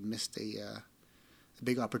they missed a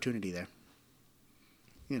big opportunity there.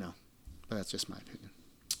 You know, but that's just my opinion.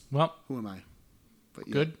 Well, who am I? But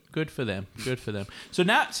yeah. Good for them. Good for them. So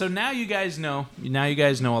now you guys know. Now you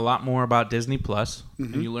guys know a lot more about Disney Plus,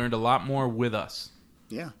 and you learned a lot more with us.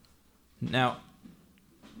 Yeah. Now,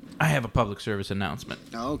 I have a public service announcement.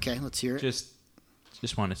 Oh, okay, let's hear it. Just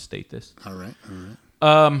want to state this. All right.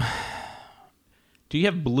 Do you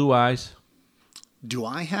have blue eyes? Do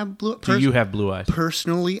I have blue? Do you have blue eyes?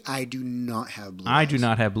 Personally, I do not have blue eyes. I do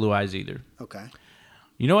not have blue eyes either. Okay.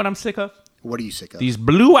 You know what I'm sick of? What are you sick of? These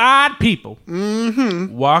blue-eyed people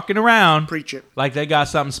walking around Preach it. like they got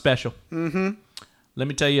something special. Mm-hmm. Let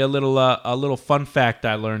me tell you a little fun fact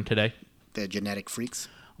I learned today. The genetic freaks.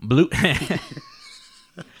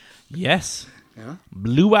 Yes. Yeah.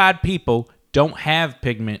 Blue-eyed people don't have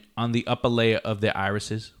pigment on the upper layer of their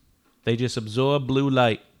irises. They just absorb blue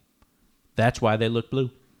light. That's why they look blue.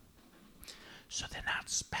 So they're not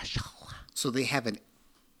special. So they have an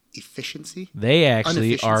efficiency? They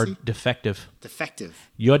actually are Inefficiency? defective. Defective.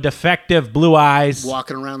 You're defective, blue eyes.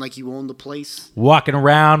 Walking around like you own the place. Walking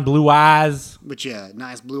around, blue eyes. With your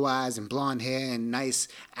nice blue eyes and blonde hair and nice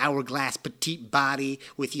hourglass petite body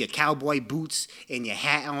with your cowboy boots and your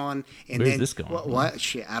hat on. And Where's then, this going? What?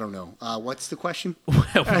 Shit, I don't know. What's the question? Wow.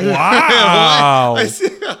 Wow.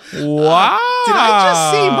 Wow. Did I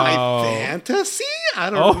just see my fantasy? I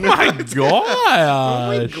don't know. Oh my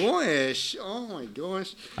gosh. Oh my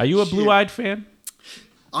gosh. Are you a Shit. blue-eyed fan?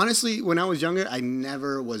 Honestly, when I was younger, I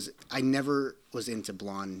never was into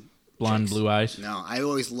blonde chicks. Blue eyes. No, I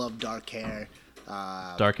always loved dark hair.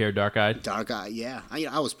 Dark hair, dark eyed. Dark eye, yeah.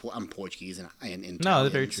 I'm Portuguese and Italian, No,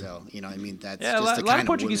 that's very true. So you know, I mean, that's Yeah, just a the lot kind of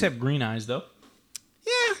Portuguese women. have green eyes, though.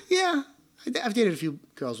 Yeah. I've dated a few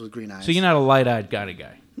girls with green eyes. So you're not a light-eyed kind of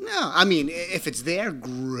guy. No, I mean, if it's there,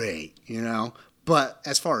 great, you know. But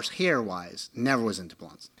as far as hair-wise, never was into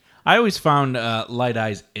blondes. I always found light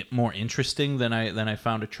eyes more interesting than I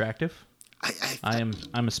found attractive. I'm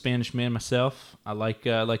a Spanish man myself. I like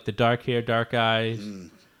the dark hair, dark eyes.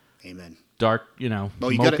 Amen. Dark,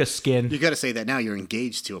 mocha skin. You got to say that now. You're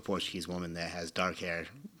engaged to a Portuguese woman that has dark hair,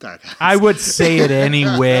 dark eyes. I would say it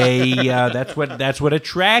anyway. That's what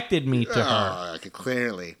attracted me to her. Oh, okay,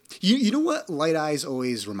 clearly. You know what light eyes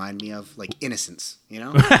always remind me of? Like innocence, you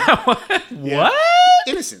know? What?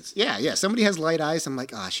 Innocence. Yeah. Somebody has light eyes. I'm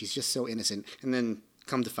like, she's just so innocent. And then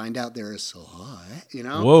come to find out they're so hot, you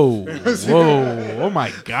know? Whoa. Oh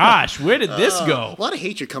my gosh. Where did this go? A lot of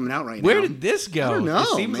hatred coming out right now. Where did this go? I don't know, It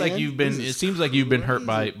seems man. like you've been hurt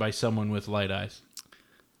by someone with light eyes.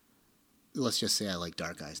 Let's just say I like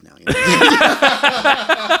dark eyes now. You know?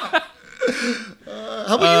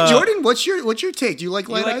 How about you, Jordan? What's your take? Do you like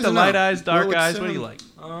light eyes? You like the or no? light eyes, dark Well, eyes? What do you like?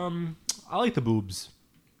 I like the boobs.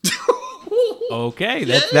 Okay,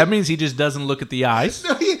 that means he just doesn't look at the eyes.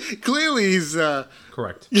 Clearly, he's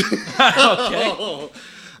Correct. Okay.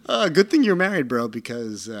 good thing you're married, bro,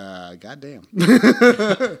 because goddamn.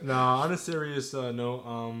 No, on a serious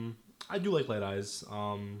note, I do like light eyes.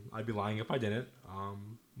 I'd be lying if I didn't.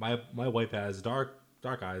 My wife has dark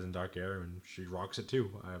dark eyes and dark hair, and she rocks it too.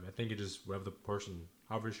 I think it just whatever the person,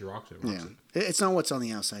 however she rocks it, rocks it. It's not what's on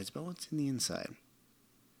the outside, it's about what's in the inside.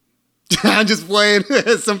 I'm just playing.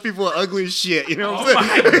 Some people are ugly as shit. You know what I'm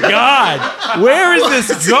saying? Oh my God, where is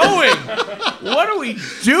this going? What are we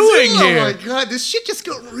doing here? Oh my God, this shit just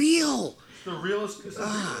got real. The realist.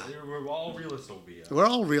 We're all realists over here. We're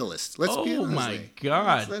all realists. Let's be honest. Oh my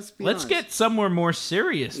God. Let's be Let's honest. get somewhere more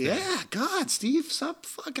serious then. Yeah, God, Steve, stop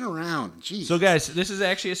fucking around. Jeez. So, guys, this is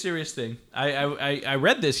actually a serious thing. I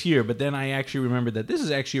read this here, but then I actually remembered that this is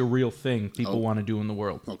actually a real thing people want to do in the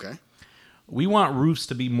world. Okay. We want roofs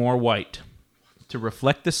to be more white, to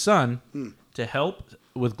reflect the sun, to help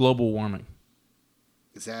with global warming.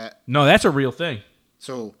 Is that No, that's a real thing.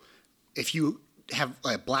 so? If you have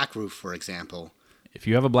a black roof, for example, If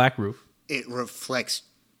you have a black roof, it reflects.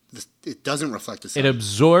 It doesn't reflect the sun.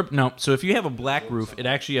 So if you have a black roof, it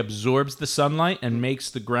actually absorbs the sunlight and makes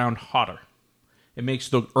the ground hotter. It makes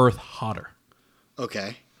the earth hotter.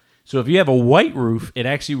 Okay. So if you have a white roof, it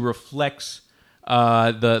actually reflects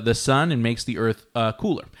the sun and makes the earth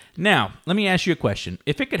cooler. Now, let me ask you a question.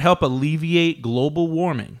 If it could help alleviate global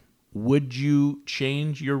warming, would you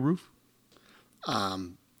change your roof?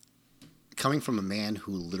 Coming from a man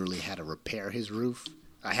who literally had to repair his roof,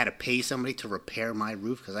 I had to pay somebody to repair my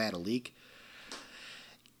roof because I had a leak.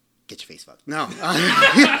 Get your face fucked. No,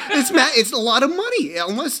 it's a lot of money.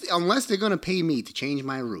 Unless they're gonna pay me to change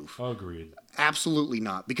my roof. Agreed. Absolutely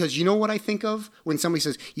not. Because you know what I think of when somebody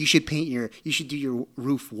says you should do your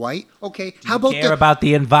roof white. Okay, how about about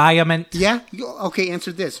the environment? Yeah. Okay,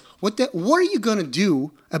 answer this. What are you gonna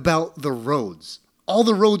do about the roads? All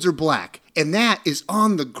the roads are black, and that is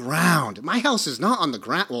on the ground. My house is not on the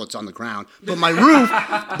ground. Well, it's on the ground, but my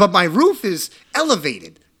roof is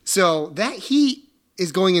elevated. So that heat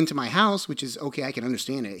is going into my house, which is okay. I can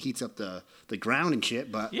understand it. It heats up the ground and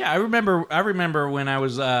shit. But Yeah, I remember when I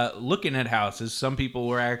was looking at houses, some people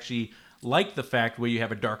were actually like the fact where you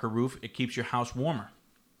have a darker roof, it keeps your house warmer.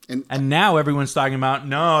 And now everyone's talking about,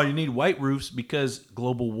 no, you need white roofs because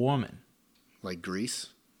global warming. like Greece.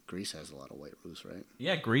 Greece has a lot of white roofs, right?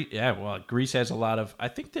 Yeah, Greece. Yeah, well, Greece has a lot of. I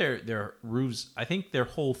think their roofs. I think their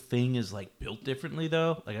whole thing is like built differently,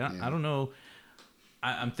 though. Like I don't know.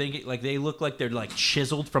 I'm thinking like they look like they're like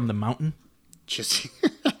chiseled from the mountain. Just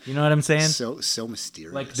You know what I'm saying? so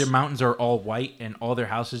mysterious. Like their mountains are all white, and all their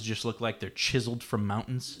houses just look like they're chiseled from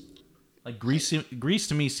mountains. Like Greece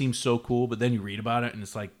to me seems so cool, but then you read about it, and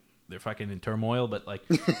it's like they're fucking in turmoil. But like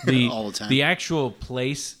all the time. the actual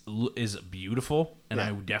place is beautiful, and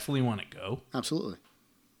I definitely want to go. Absolutely.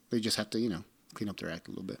 They just have to, clean up their act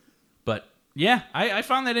a little bit. But yeah, I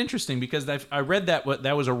found that interesting because I read that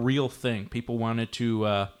that was a real thing. People wanted to.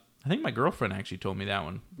 I think my girlfriend actually told me that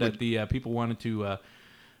one. That the people wanted to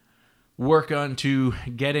work on to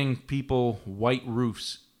getting people white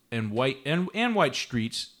roofs and white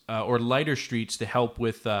streets or lighter streets to help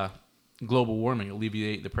with global warming,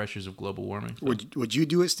 alleviate the pressures of global warming. So, Would you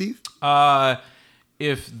do it, Steve?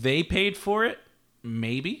 if they paid for it,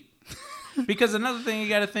 maybe. Because another thing you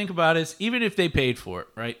got to think about is even if they paid for it,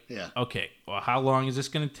 right? Yeah. Okay. Well, how long is this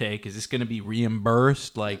going to take? Is this going to be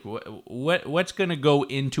reimbursed? Like, what's going to go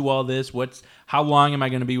into all this? How long am I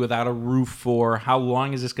going to be without a roof for? How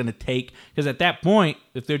long is this going to take? Because at that point,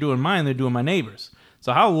 if they're doing mine, they're doing my neighbors.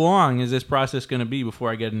 So how long is this process going to be before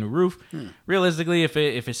I get a new roof? Realistically, if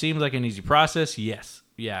it seems like an easy process, yes,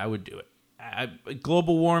 I would do it.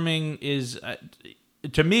 Global warming is,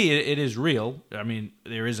 to me, it is real. I mean,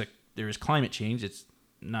 there is climate change. It's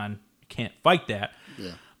you can't fight that.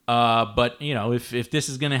 Yeah. But if this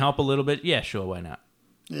is going to help a little bit, yeah, sure, why not?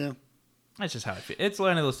 Yeah. That's just how I feel. It's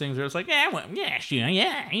one of those things where it's like, yeah, sure,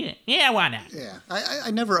 yeah, why not? Yeah. I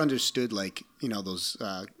never understood those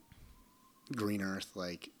green earth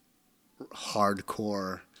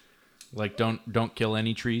hardcore. Like don't kill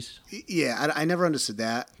any trees. Yeah, I never understood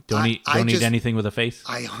that. Don't eat anything with a face.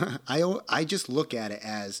 I just look at it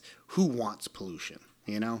as who wants pollution.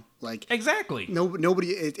 Exactly. Nobody.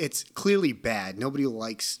 It's clearly bad. Nobody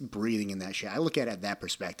likes breathing in that shit. I look at it that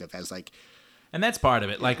perspective as and that's part of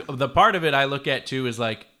it. Like the part of it I look at too is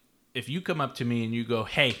like if you come up to me and you go,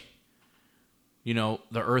 hey, the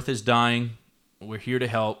earth is dying. We're here to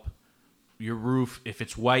help. Your roof, if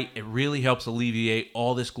it's white, it really helps alleviate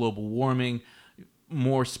all this global warming.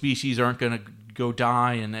 More species aren't going to go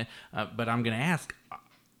die, but I'm going to ask,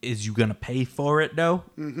 is you going to pay for it though?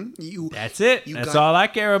 Mm-hmm. That's it. That's all I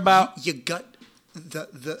care about. You got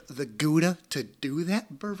the Gouda to do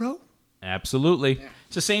that, bro? Absolutely. Yeah.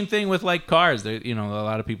 It's the same thing with like cars. A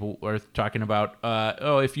lot of people are talking about,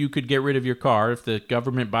 if you could get rid of your car, if the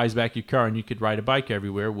government buys back your car and you could ride a bike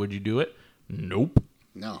everywhere, would you do it? Nope.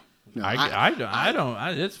 No. No, I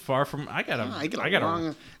don't. It's far from. I gotta. I get gotta.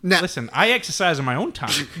 along. Now, Listen, I exercise on my own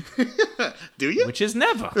time, do you? which is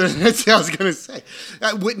never. That's what I was gonna say.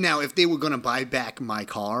 Now, if they were gonna buy back my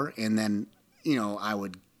car, and then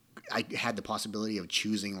I had the possibility of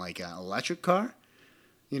choosing like an electric car.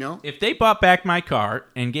 If they bought back my car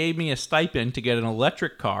and gave me a stipend to get an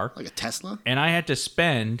electric car, like a Tesla, and I had to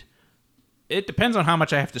spend, it depends on how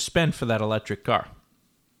much I have to spend for that electric car.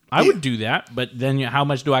 I would do that, but then how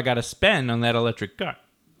much do I got to spend on that electric car?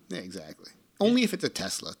 Yeah, exactly. Only if it's a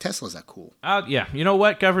Tesla. Teslas are cool. Yeah. You know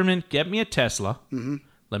what, government? Get me a Tesla. Mm-hmm.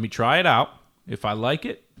 Let me try it out. If I like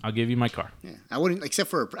it, I'll give you my car. Yeah, I wouldn't, except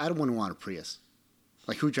for I don't want a Prius.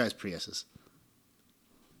 Like, who drives Priuses?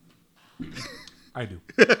 I do.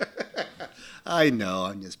 I know.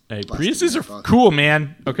 I'm just. Hey, Priuses are cool,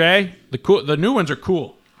 man. Okay, the new ones are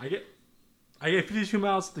cool. I get 52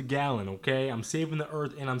 miles to the gallon, okay? I'm saving the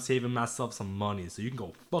earth and I'm saving myself some money, so you can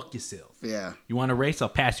go fuck yourself. Yeah. You want to race? I'll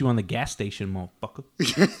pass you on the gas station, motherfucker.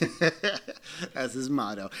 That's his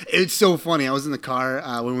motto. It's so funny. I was in the car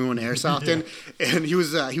when we went to Airsofton, and he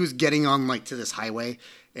was getting on like to this highway,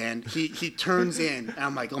 and he turns in, and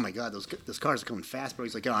I'm like, oh my god, those cars are coming fast, bro.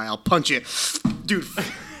 He's like, all right, I'll punch it, dude.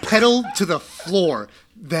 Pedal to the floor.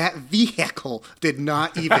 That vehicle did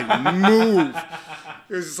not even move.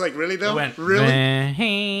 It was just like, really though? Really?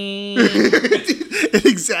 It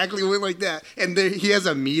exactly went like that. And he has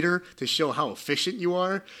a meter to show how efficient you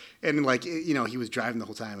are. And like, he was driving the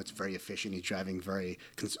whole time. It's very efficient. He's driving very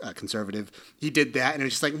conservative. He did that, and it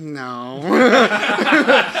was just like, no.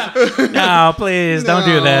 No, please, don't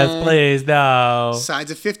do this. Please, no.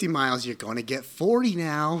 Sides of 50 miles, you're going to get 40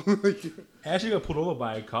 now. I actually got pulled over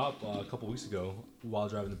by a cop a couple weeks ago while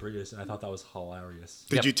driving the Prius, and I thought that was hilarious.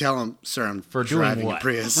 Did you tell him, sir, I'm for doing driving what? a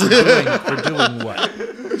Prius? For doing what?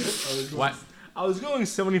 What? I was going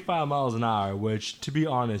 75 miles an hour, which, to be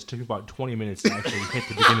honest, took about 20 minutes to actually hit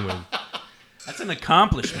to begin with. That's an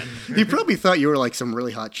accomplishment. He probably thought you were like some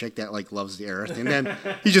really hot chick that like loves the earth, and then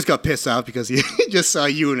he just got pissed off because he just saw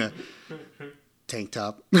you in a tank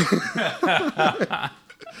top.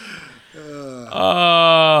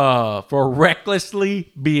 For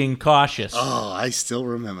recklessly being cautious. Oh, I still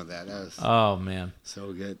remember that. That was Oh man,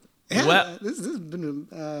 so good. Yeah, Well- this has been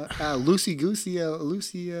loosey goosey,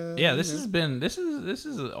 yeah. This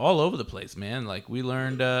is all over the place, man. Like we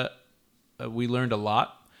learned a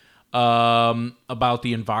lot about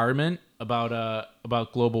the environment,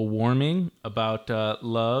 about global warming, about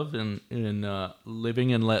love and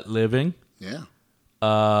living and let living. Yeah.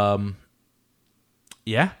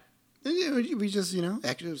 Yeah. Yeah, we just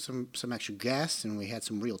actually some extra guests, and we had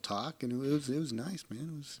some real talk, and it was nice,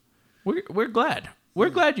 man. We're glad. We're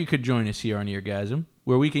glad you could join us here on Eargasm,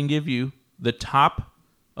 where we can give you the top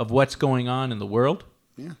of what's going on in the world.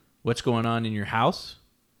 Yeah. What's going on in your house.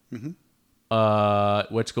 Mm-hmm.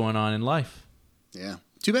 What's going on in life. Yeah.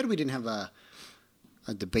 Too bad we didn't have a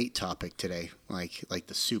debate topic today, like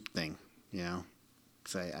the soup thing.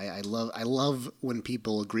 Because I love when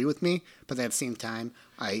people agree with me, but at the same time,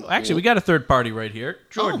 we got a third party right here.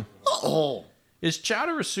 Jordan. Oh. Is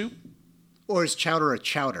chowder a soup? Or is chowder a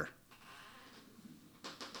chowder?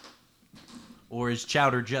 Or is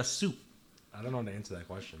chowder just soup? I don't know how to answer that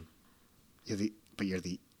question. You're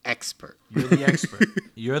the expert. You're the expert.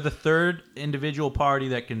 You're the third individual party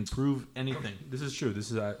that can prove anything. This is true. This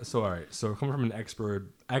is so all right. So coming from an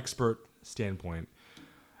expert standpoint,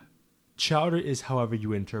 chowder is however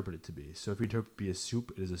you interpret it to be. So if you interpret it to be a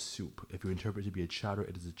soup, it is a soup. If you interpret it to be a chowder,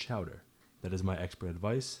 it is a chowder. That is my expert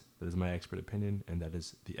advice. That is my expert opinion, and that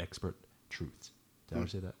is the expert truth. Did I ever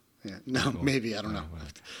say that? Yeah. No, maybe. I don't know.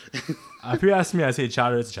 If you ask me, I say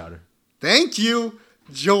chowder, it's a chowder. Thank you,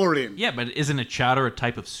 Jordan. Yeah, but isn't a chowder a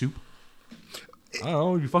type of soup? I don't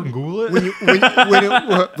know. You fucking Google it.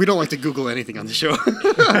 We don't like to Google anything on the show.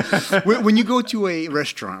 When you go to a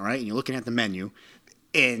restaurant, right, and you're looking at the menu,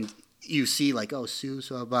 and you see like, oh, soup,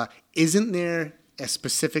 blah, blah, isn't there a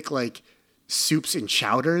specific like soups and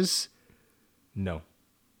chowders? No.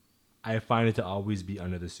 I find it to always be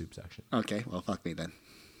under the soup section. Okay, well, fuck me then.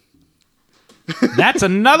 That's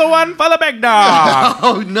another one for the big dog.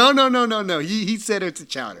 Oh, no. He said it's a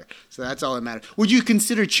chowder, so that's all that matters. Would you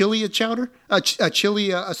consider chili a chowder?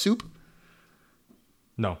 Chili a soup?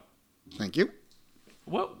 No. Thank you.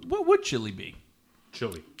 What would chili be?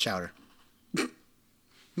 Chili. Chowder.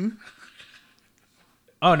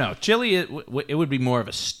 Oh, no. Chili, it would be more of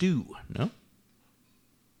a stew, no?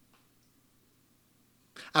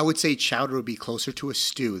 I would say chowder would be closer to a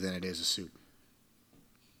stew than it is a soup.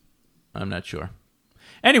 I'm not sure.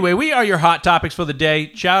 Anyway, we are your hot topics for the day.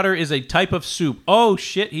 Chowder is a type of soup. Oh,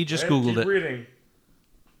 shit. He just Googled it. Reading.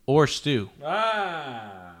 Or stew.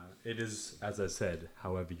 It is, as I said,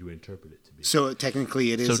 however you interpret it to be. So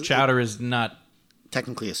technically, it is. So chowder is not.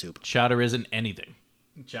 Technically a soup. Chowder isn't anything.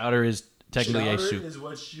 Chowder is technically a soup. Chowder is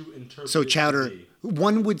what you interpret. So it to chowder. be.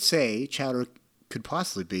 One would say chowder could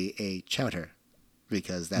possibly be a chowder,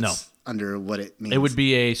 because that's No. under what it means. It would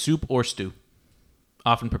be a soup or stew,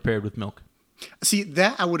 often prepared with milk. See,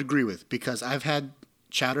 that I would agree with, because I've had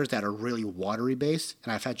chowders that are really watery based,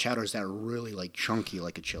 and I've had chowders that are really like chunky,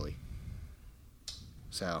 like a chili.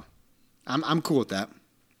 So, I'm cool with that.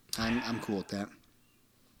 I'm cool with that.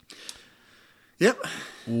 Yep.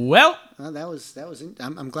 Well, That was.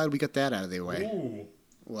 I'm glad we got that out of the way. Ooh.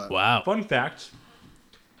 What? wow. Fun fact: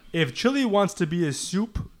 if chili wants to be a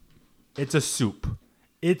soup, it's a soup.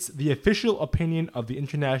 It's the official opinion of the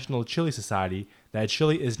International Chili Society that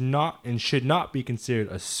chili is not and should not be considered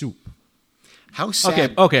a soup. How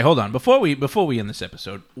sad. Okay, hold on. Before we end this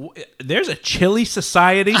episode, there's a chili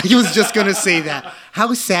society. I was just gonna say that.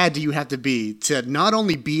 How sad do you have to be to not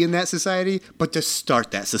only be in that society, but to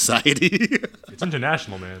start that society? It's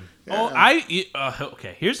international, man.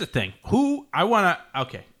 Okay. Here's the thing.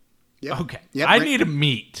 Okay. Yep. Okay. Yep, I right. need to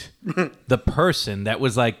meet the person that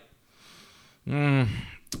was like,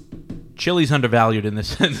 chili's undervalued in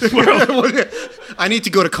this world. I need to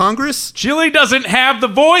go to Congress. Chili doesn't have the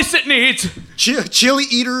voice it needs. Chili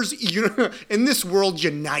eaters in this world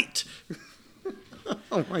unite.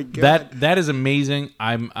 Oh my god. That is amazing.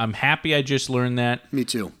 I'm happy I just learned that. Me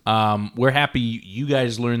too. We're happy you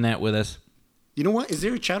guys learned that with us. You know what? Is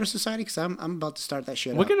there a chowder society? Because I'm about to start that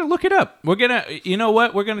shit. We're gonna look it up. You know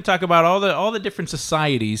what? We're gonna talk about all the different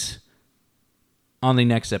societies on the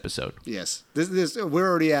next episode. Yes. This we're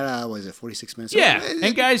already at 46 minutes. Yeah, So,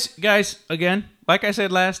 and guys, again, like I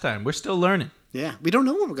said last time, we're still learning. yeah, we don't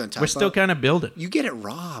know what we're going to talk We're about. still kind of building. You get it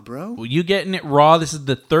raw, bro. Well, you getting it raw. This is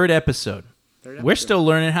the third episode. We're still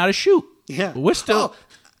learning how to shoot. Yeah. We're still.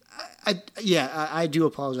 Oh, I do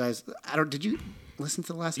apologize. Did you listen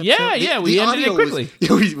to the last episode? Yeah, we ended it audio quickly.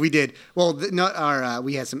 We did. Well, not our.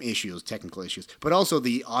 We had some issues, technical issues, but also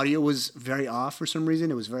the audio was very off for some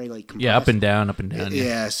reason. It was very like compressed. Yeah, up and down.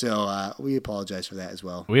 Yeah, so we apologize for that as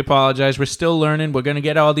well. We apologize. We're still learning. We're gonna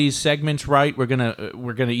get all these segments right. We're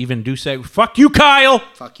gonna even do Fuck you, Kyle.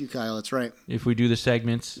 Fuck you, Kyle. That's right. If we do the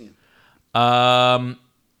segments. Yeah.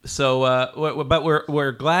 But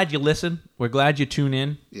we're glad you listen. We're glad you tune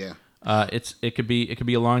in. Yeah. It could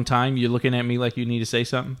be a long time. You're looking at me like you need to say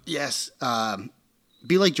something. Yes.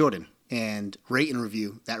 Be like Jordan and rate and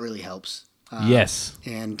review. That really helps. Yes.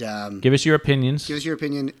 And Give us your opinions. give us your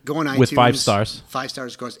opinion. Go on iTunes. With 5 stars. 5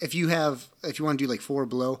 stars, of course. If you want to do like 4 or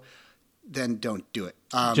below, then don't do it.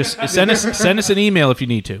 Just send us an email if you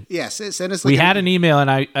need to. Yeah, send us. We had an email and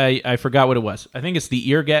I forgot what it was. I think it's the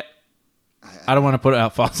earget. I don't want to put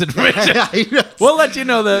out false information. We'll let you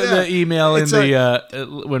know the email in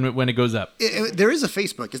when it goes up. There is a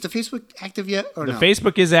Facebook. Is the Facebook active yet or The no?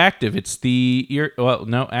 Facebook is active. It's the ear. Well,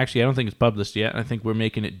 no, actually, I don't think it's published yet. I think we're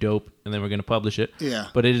making it dope, and then we're going to publish it. Yeah.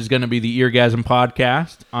 But it is going to be the Eargasm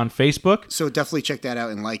Podcast on Facebook. So definitely check that out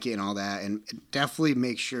and like it and all that, and definitely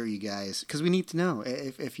make sure you guys, because we need to know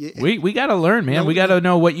if you. We got to learn, man. No, We got to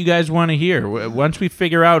know what you guys want to hear. Once we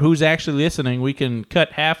figure out who's actually listening, we can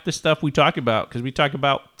cut half the stuff we talk about, because we talk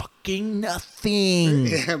about fucking nothing.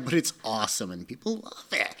 Yeah, but it's awesome and people love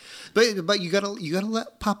it. But you gotta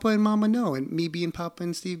let Papa and Mama know, and me being Papa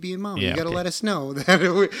and Steve being Mama. Yeah, you gotta okay. let us know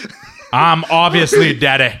that. I'm obviously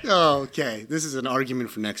daddy. Oh, okay. This is an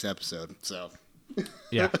argument for next episode. So.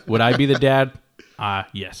 Yeah. Would I be the dad?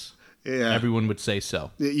 Yes. Yeah. Everyone would say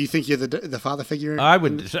so. You think you're the father figure? I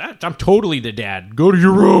would. I'm totally the dad. Go to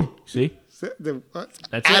your room. See?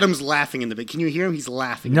 That's Adam's laughing in the back. Can you hear him? He's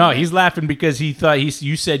laughing. No, he's laughing because he thought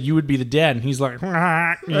you said you would be the dad, and he's like,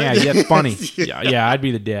 yeah, that's funny. Yeah, I'd be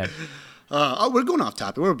the dad. We're going off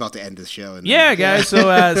topic. We're about to end this show. And Yeah, guys. So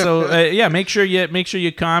yeah, make sure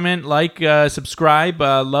you comment, like, subscribe.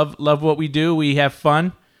 Love what we do. We have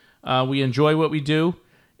fun. We enjoy what we do,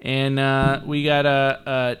 and we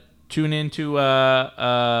gotta tune into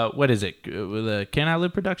what is it?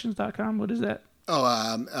 CanILiveProductions.com. What is that?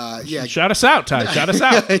 Oh, yeah. Shout us out, Ty. Shout us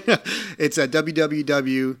out. It's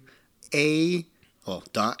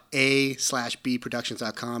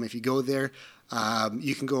www.a/bproductions.com. If you go there,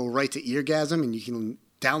 you can go right to Eargasm and you can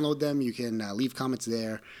download them. You can leave comments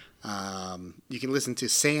there. You can listen to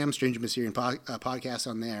Sam's Strange and Mysterious podcast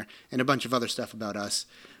on there and a bunch of other stuff about us.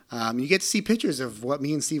 You get to see pictures of what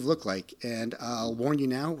me and Steve look like. And I'll warn you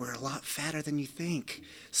now, we're a lot fatter than you think.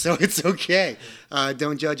 So it's okay.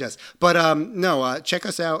 Don't judge us. But check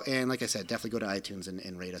us out. And like I said, definitely go to iTunes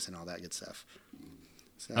and rate us and all that good stuff.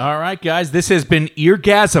 So, All right, guys. This has been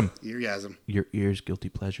Eargasm. Eargasm. Your ears' guilty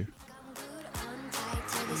pleasure.